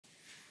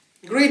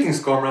Greetings,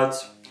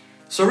 comrades!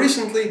 So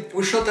recently,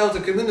 we shot out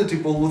a community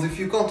poll with a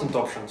few content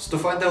options to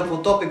find out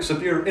what topics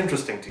appear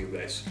interesting to you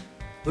guys.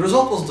 The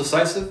result was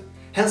decisive,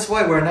 hence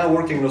why we're now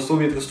working on a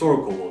Soviet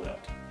historical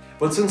loadout.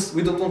 But since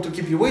we don't want to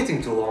keep you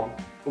waiting too long,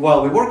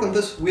 while we work on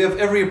this, we have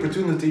every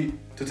opportunity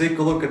to take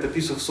a look at a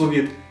piece of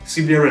Soviet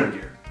CBRN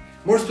gear.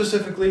 More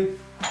specifically,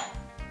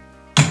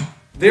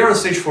 the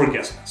RSh-4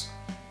 gas mask.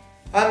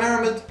 I'm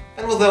Aramid,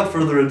 and without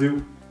further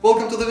ado,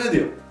 welcome to the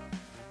video!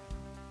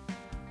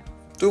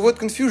 To avoid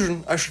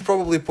confusion, I should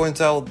probably point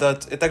out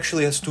that it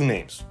actually has two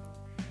names.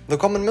 The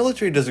common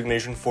military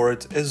designation for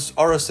it is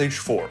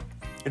RSh-4.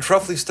 It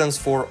roughly stands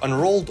for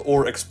Unrolled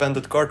or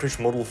Expanded Cartridge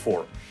Model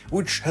 4,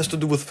 which has to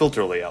do with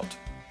filter layout.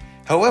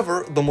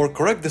 However, the more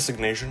correct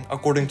designation,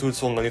 according to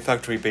its own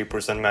manufacturing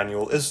papers and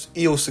manual, is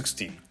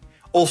EO-16,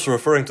 also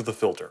referring to the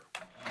filter.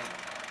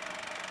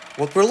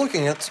 What we're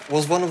looking at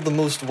was one of the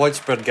most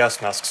widespread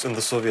gas masks in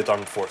the Soviet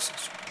armed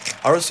forces.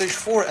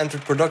 RSh-4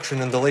 entered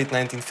production in the late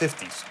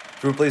 1950s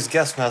to replace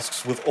gas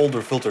masks with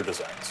older filter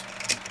designs.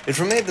 It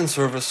remained in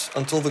service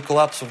until the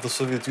collapse of the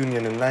Soviet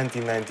Union in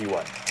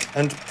 1991,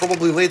 and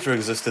probably later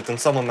existed in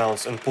some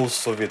amounts in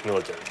post-Soviet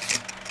militaries.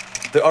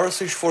 The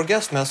RSh-4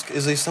 gas mask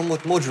is a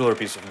somewhat modular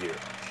piece of gear.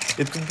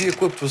 It could be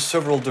equipped with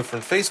several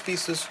different face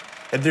pieces,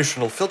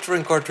 additional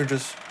filtering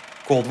cartridges,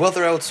 cold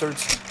weather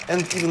outserts,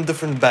 and even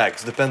different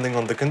bags depending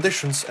on the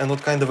conditions and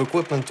what kind of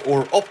equipment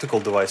or optical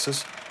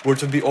devices were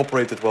to be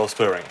operated while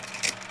wearing it.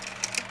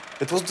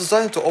 It was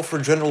designed to offer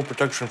general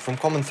protection from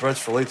common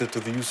threats related to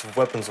the use of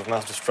weapons of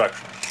mass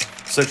destruction,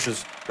 such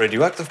as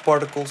radioactive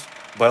particles,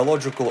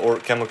 biological or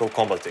chemical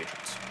combat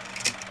agents.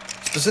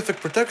 Specific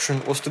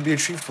protection was to be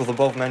achieved with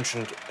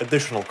above-mentioned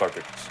additional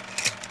cartridges.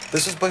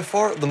 This is by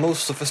far the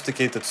most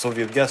sophisticated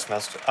Soviet gas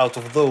mask out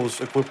of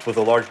those equipped with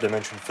a large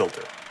dimension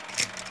filter.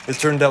 It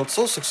turned out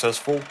so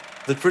successful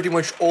that pretty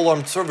much all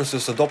armed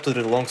services adopted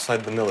it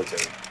alongside the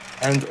military,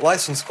 and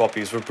licensed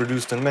copies were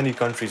produced in many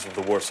countries of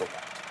the Warsaw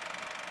Pact.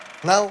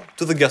 Now,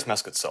 to the gas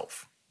mask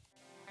itself.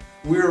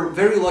 We're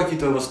very lucky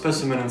to have a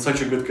specimen in such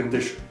a good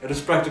condition. It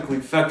is practically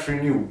factory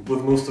new,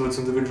 with most of its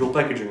individual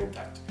packaging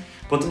intact.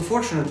 But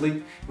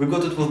unfortunately, we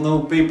got it with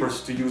no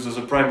papers to use as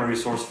a primary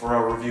source for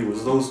our review,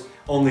 as those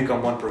only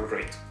come one per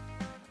crate.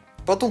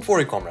 But don't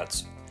worry,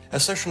 comrades. A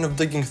session of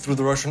digging through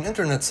the Russian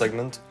internet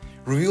segment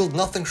revealed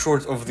nothing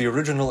short of the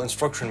original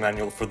instruction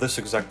manual for this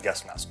exact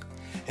gas mask,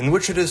 in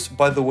which it is,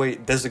 by the way,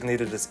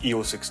 designated as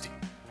EO-16.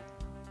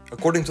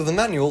 According to the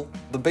manual,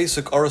 the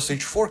basic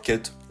RSh-4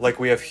 kit, like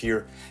we have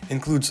here,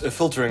 includes a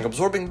filtering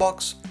absorbing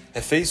box,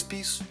 a face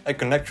piece, a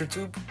connector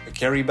tube, a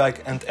carry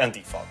bag, and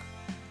Antifog.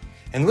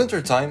 In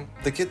wintertime,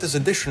 the kit is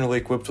additionally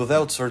equipped with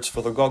outserts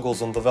for the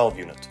goggles on the valve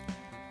unit.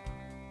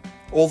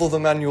 Although the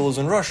manual is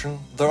in Russian,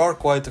 there are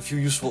quite a few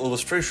useful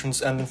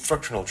illustrations and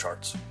instructional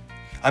charts.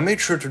 I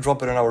made sure to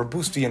drop it on our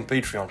Boosty and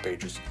Patreon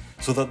pages,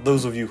 so that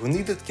those of you who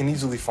need it can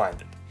easily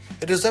find it.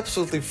 It is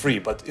absolutely free,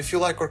 but if you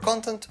like our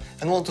content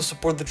and want to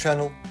support the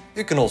channel,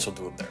 you can also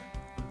do it there.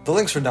 The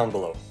links are down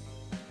below.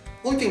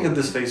 Looking at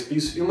this face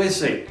piece, you may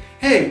say,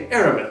 "Hey,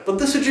 Aramid, but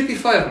this is a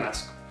GP5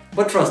 mask."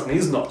 But trust me,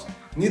 it's not.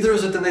 Neither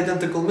is it an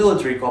identical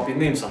military copy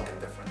named something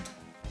different.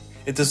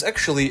 It is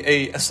actually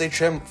a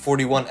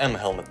SHM-41M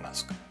helmet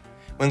mask.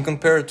 When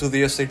compared to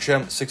the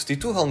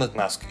SHM-62 helmet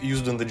mask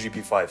used in the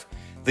GP5,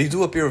 they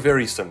do appear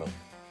very similar.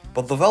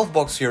 But the valve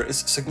box here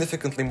is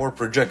significantly more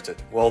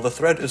projected, while the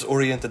thread is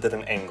oriented at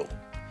an angle.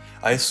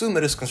 I assume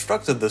it is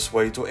constructed this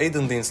way to aid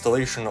in the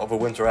installation of a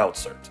winter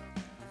outsert.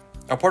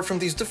 Apart from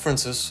these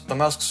differences, the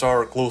masks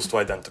are close to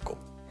identical.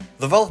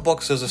 The valve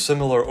box has a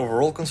similar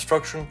overall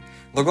construction,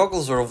 the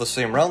goggles are of the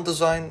same round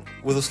design,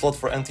 with a slot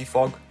for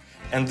anti-fog,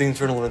 and the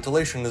internal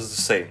ventilation is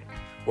the same,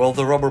 while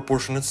the rubber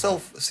portion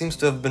itself seems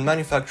to have been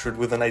manufactured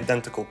with an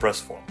identical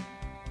press form.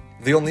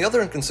 The only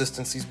other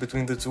inconsistencies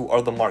between the two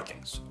are the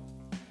markings.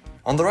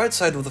 On the right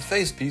side of the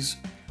face piece,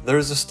 there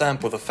is a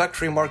stamp with a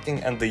factory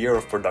marking and the year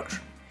of production,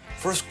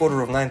 first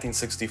quarter of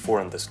 1964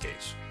 in this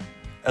case,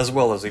 as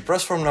well as a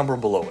press form number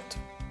below it.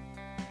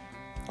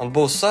 On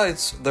both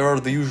sides, there are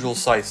the usual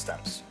size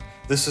stamps.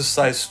 This is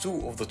size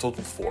 2 of the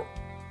total 4.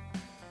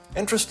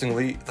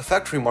 Interestingly, the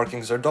factory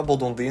markings are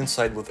doubled on the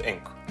inside with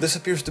ink. This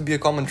appears to be a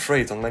common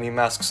trait on many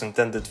masks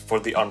intended for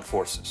the armed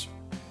forces.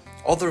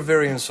 Other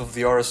variants of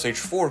the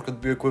RSh-4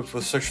 could be equipped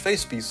with such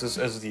face pieces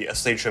as the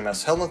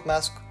SHMS helmet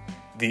mask,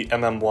 the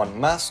MM1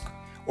 mask,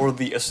 or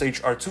the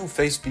SHR2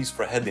 face piece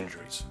for head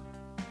injuries.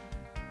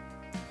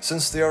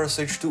 Since the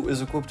RSh-2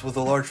 is equipped with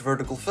a large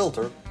vertical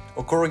filter,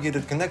 a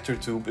corrugated connector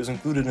tube is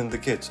included in the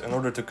kit in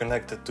order to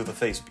connect it to the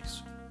face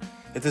piece.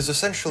 It is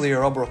essentially a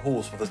rubber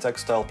hose with a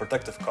textile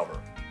protective cover.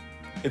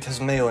 It has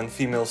male and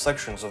female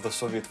sections of the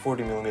Soviet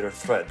 40mm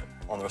thread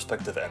on the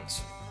respective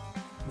ends.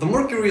 The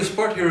more curious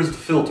part here is the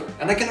filter,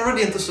 and I can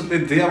already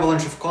anticipate the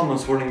avalanche of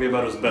comments warning me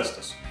about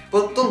asbestos.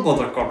 But don't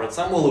bother, comrades,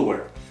 I'm well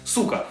aware.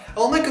 Suka,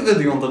 I'll make a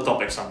video on the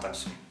topic sometime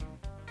soon.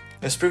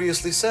 As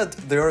previously said,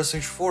 the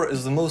RSh-4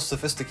 is the most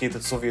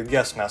sophisticated Soviet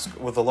gas mask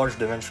with a large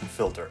dimension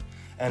filter,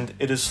 and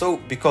it is so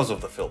because of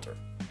the filter.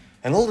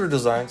 In older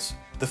designs,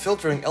 the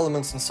filtering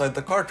elements inside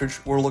the cartridge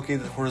were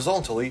located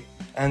horizontally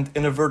and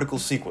in a vertical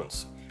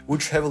sequence,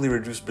 which heavily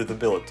reduced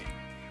breathability.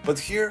 But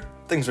here,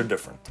 things are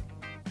different.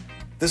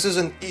 This is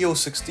an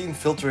EO-16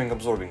 filtering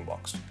absorbing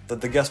box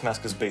that the gas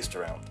mask is based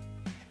around.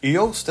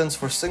 EO stands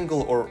for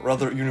Single or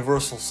rather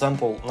Universal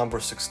Sample Number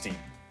 16.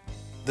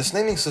 This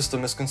naming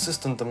system is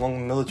consistent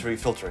among military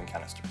filtering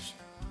canisters.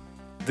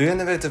 The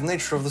innovative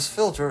nature of this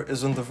filter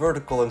is in the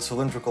vertical and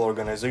cylindrical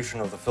organization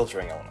of the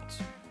filtering elements.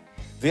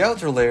 The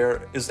outer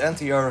layer is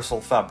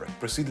anti-aerosol fabric,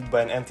 preceded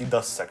by an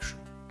anti-dust section.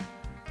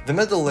 The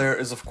middle layer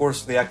is of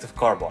course the active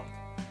carbon,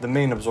 the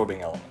main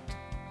absorbing element.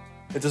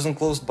 It is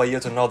enclosed by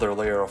yet another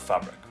layer of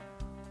fabric.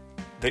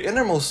 The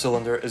innermost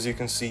cylinder, as you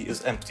can see,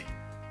 is empty.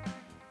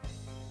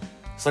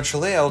 Such a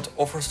layout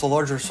offers a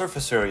larger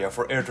surface area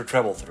for air to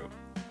travel through,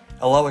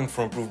 allowing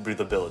for improved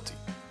breathability.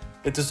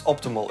 It is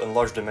optimal in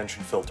large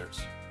dimension filters.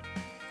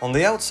 On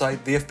the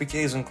outside, the FPK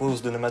is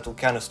enclosed in a metal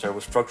canister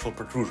with structural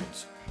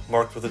protrusions,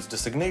 marked with its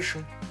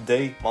designation,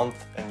 day,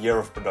 month, and year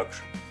of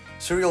production,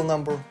 serial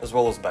number, as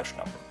well as batch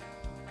number.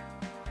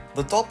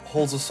 The top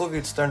holds a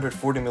Soviet standard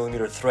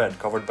 40mm thread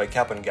covered by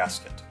cap and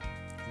gasket.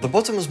 The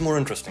bottom is more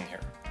interesting here.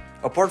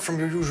 Apart from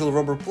your usual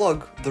rubber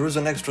plug, there is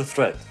an extra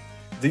thread.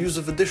 The use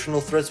of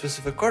additional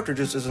thread-specific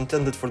cartridges is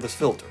intended for this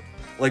filter,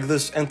 like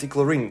this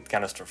anti-chlorine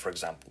canister for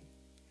example.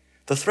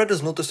 The thread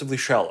is noticeably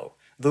shallow,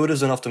 though it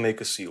is enough to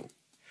make a seal.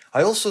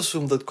 I also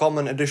assume that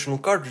common additional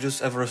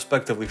cartridges have a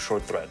respectively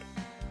short thread.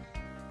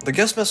 The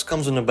gas mask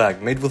comes in a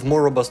bag made with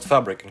more robust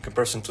fabric in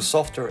comparison to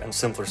softer and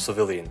simpler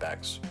civilian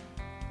bags.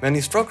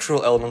 Many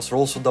structural elements are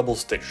also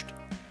double-stitched.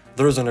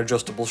 There is an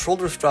adjustable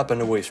shoulder strap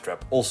and a waist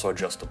strap, also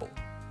adjustable.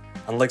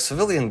 Unlike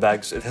civilian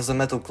bags, it has a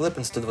metal clip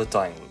instead of a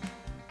tying loop.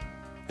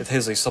 It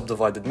has a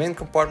subdivided main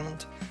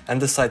compartment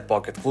and a side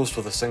pocket closed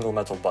with a single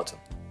metal button.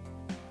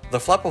 The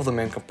flap of the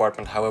main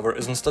compartment, however,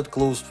 is instead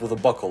closed with a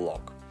buckle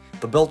lock,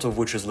 the belt of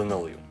which is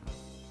linoleum.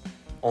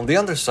 On the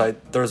underside,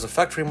 there is a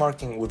factory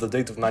marking with the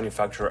date of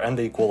manufacture and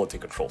a quality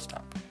control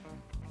stamp.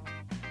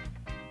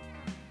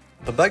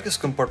 The bag is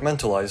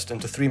compartmentalized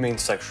into three main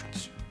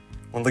sections.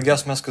 When the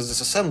gas mask is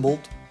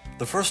disassembled,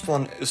 the first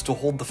one is to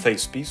hold the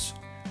facepiece,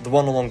 the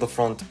one along the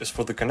front is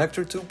for the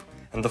connector tube,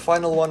 and the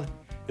final one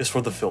is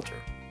for the filter.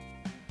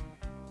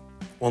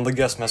 When the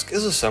gas mask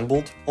is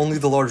assembled, only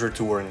the larger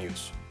two are in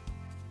use.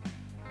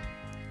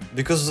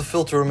 Because the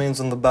filter remains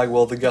in the bag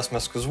while the gas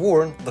mask is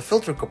worn, the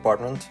filter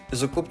compartment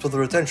is equipped with a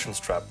retention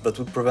strap that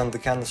would prevent the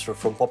canister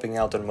from popping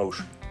out in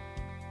motion.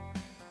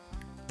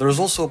 There is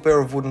also a pair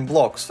of wooden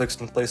blocks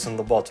fixed in place in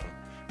the bottom.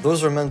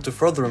 Those are meant to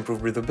further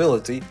improve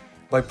breathability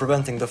by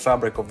preventing the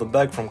fabric of the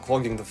bag from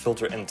clogging the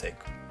filter intake.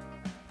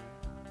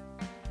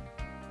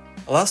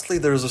 Lastly,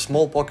 there is a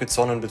small pocket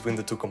sewn in between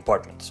the two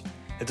compartments.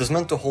 It is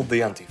meant to hold the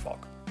Antifog.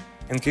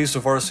 In case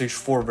of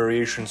RSh-4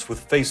 variations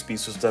with face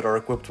pieces that are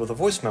equipped with a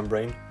voice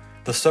membrane,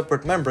 the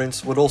separate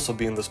membranes would also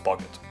be in this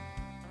pocket.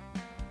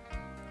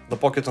 The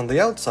pocket on the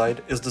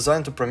outside is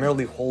designed to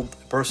primarily hold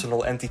a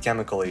personal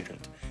anti-chemical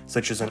agent,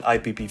 such as an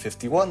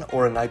IPP51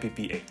 or an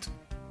IPP8.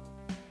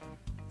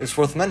 It's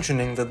worth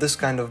mentioning that this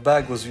kind of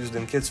bag was used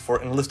in kits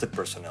for enlisted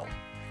personnel.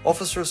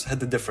 Officers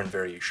had a different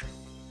variation.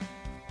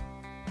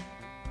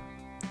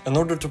 In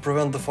order to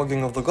prevent the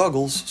fogging of the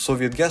goggles,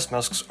 Soviet gas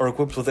masks are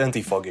equipped with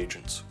anti-fog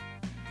agents.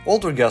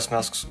 Older gas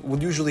masks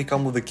would usually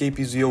come with a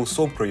KPZO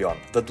soap crayon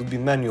that would be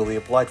manually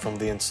applied from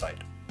the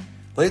inside.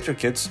 Later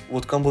kits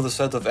would come with a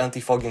set of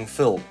anti-fogging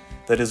film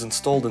that is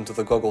installed into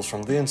the goggles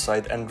from the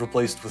inside and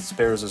replaced with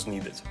spares as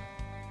needed.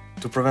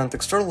 To prevent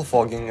external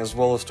fogging as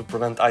well as to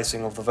prevent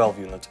icing of the valve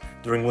unit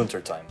during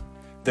wintertime,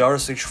 the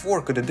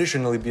RSh-4 could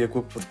additionally be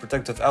equipped with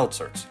protective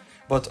outserts,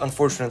 but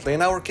unfortunately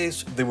in our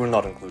case they were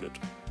not included.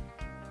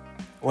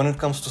 When it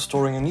comes to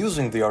storing and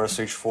using the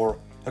RSh-4,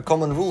 a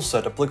common rule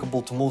set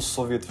applicable to most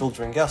Soviet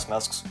filtering gas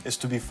masks is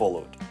to be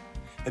followed.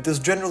 It is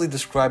generally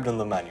described in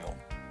the manual.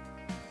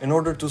 In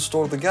order to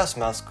store the gas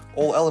mask,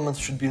 all elements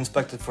should be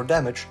inspected for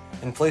damage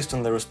and placed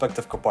in their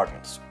respective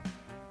compartments.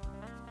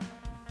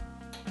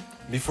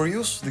 Before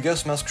use, the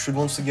gas mask should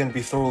once again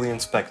be thoroughly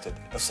inspected,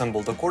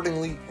 assembled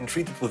accordingly, and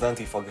treated with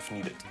antifog if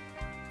needed.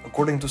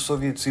 According to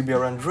Soviet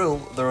CBRN drill,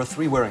 there are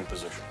three wearing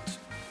positions: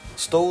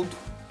 stowed,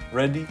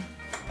 ready,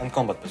 and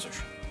combat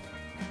position.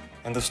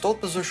 In the stowed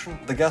position,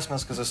 the gas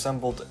mask is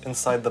assembled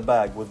inside the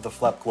bag with the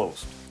flap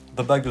closed.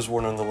 The bag is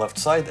worn on the left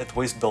side at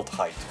waist belt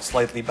height.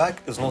 Slightly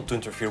back is not to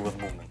interfere with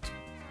movement.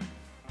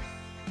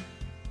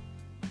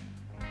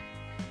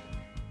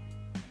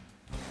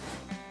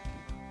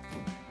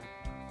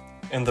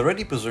 In the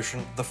ready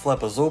position, the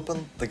flap is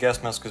open, the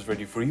gas mask is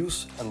ready for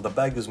use, and the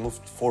bag is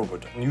moved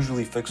forward and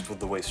usually fixed with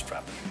the waist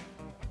strap.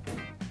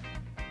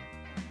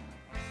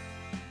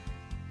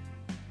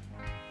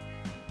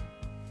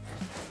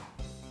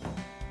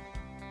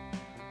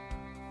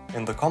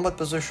 In the combat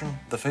position,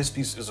 the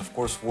facepiece is of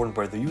course worn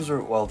by the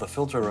user while the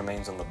filter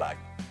remains in the bag.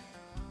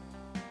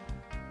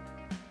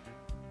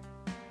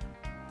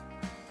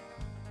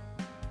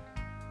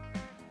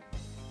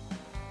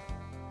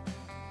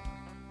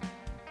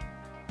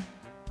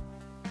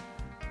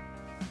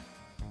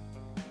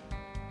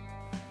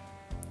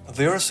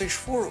 The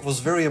RSh-4 was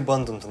very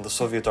abundant in the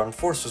Soviet armed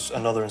forces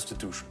and other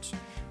institutions,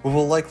 We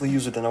will likely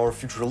use it in our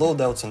future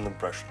loadouts and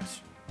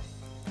impressions.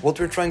 What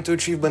we're trying to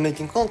achieve by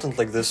making content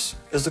like this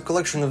is the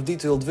collection of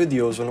detailed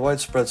videos on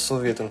widespread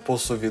Soviet and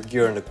post-Soviet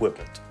gear and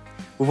equipment.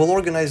 We will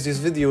organize these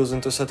videos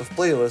into a set of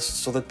playlists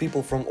so that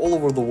people from all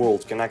over the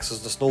world can access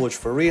this knowledge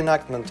for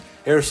reenactment,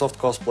 airsoft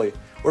cosplay,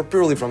 or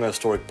purely from a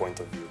historic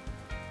point of view.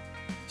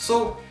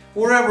 So,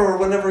 wherever or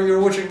whenever you're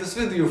watching this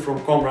video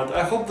from, comrade,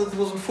 I hope that it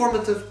was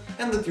informative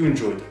and that you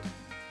enjoyed it.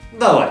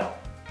 Давай!